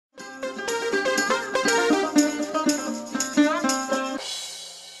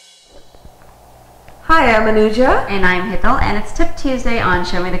Hi, I'm Anuja. And I'm Hital, and it's Tip Tuesday on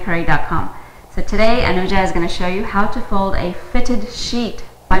ShowMeTheCurry.com. So today, Anuja is going to show you how to fold a fitted sheet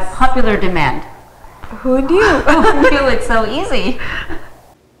by popular demand. Who knew? Who knew? It's so easy.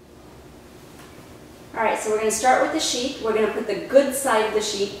 Alright, so we're going to start with the sheet. We're going to put the good side of the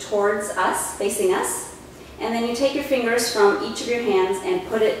sheet towards us, facing us. And then you take your fingers from each of your hands and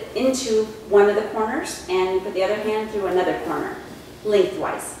put it into one of the corners, and you put the other hand through another corner,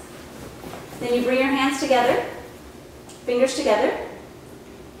 lengthwise. Then you bring your hands together, fingers together,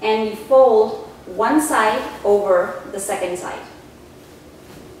 and you fold one side over the second side.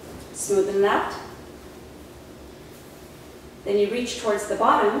 Smoothen it out. Then you reach towards the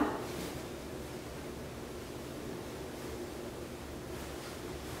bottom.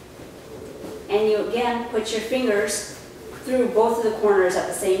 And you again put your fingers through both of the corners at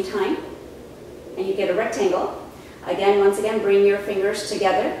the same time. And you get a rectangle. Again, once again, bring your fingers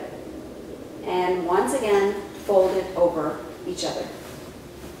together. And once again, fold it over each other.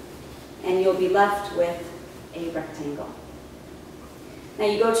 And you'll be left with a rectangle. Now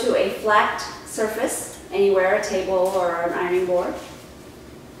you go to a flat surface, anywhere, a table or an ironing board.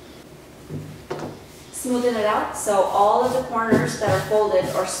 Smoothen it out, so all of the corners that are folded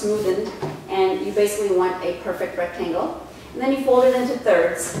are smoothened, and you basically want a perfect rectangle. And then you fold it into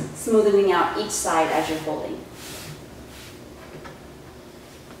thirds, smoothing out each side as you're folding.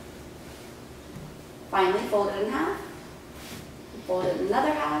 Finally, fold it in half, fold it in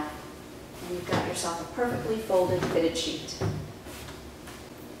another half, and you've got yourself a perfectly folded fitted sheet.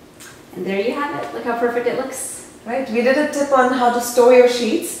 And there you have it. Look how perfect it looks. Right, we did a tip on how to store your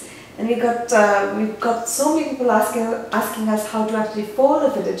sheets, and we've got so many people asking us how to actually fold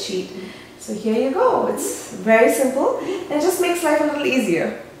a fitted sheet. So here you go. It's very simple, and it just makes life a little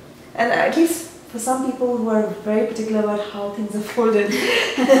easier. And at least for some people who are very particular about how things are folded.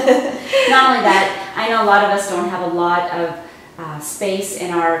 Not only that, I know a lot of us don't have a lot of space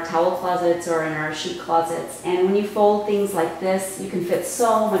in our towel closets or in our sheet closets, and when you fold things like this, you can fit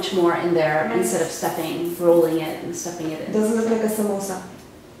so much more in there instead of rolling it and stuffing it in. It doesn't look like a samosa.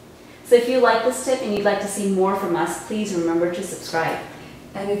 So if you like this tip and you'd like to see more from us, please remember to subscribe.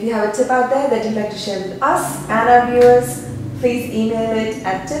 And if you have a tip out there that you'd like to share with us and our viewers, please email it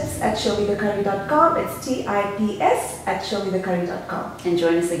at tips@ShowMeTheCurry.com. It's tips@ShowMeTheCurry.com. And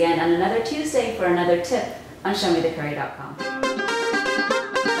join us again on another Tuesday for another tip on ShowMeTheCurry.com.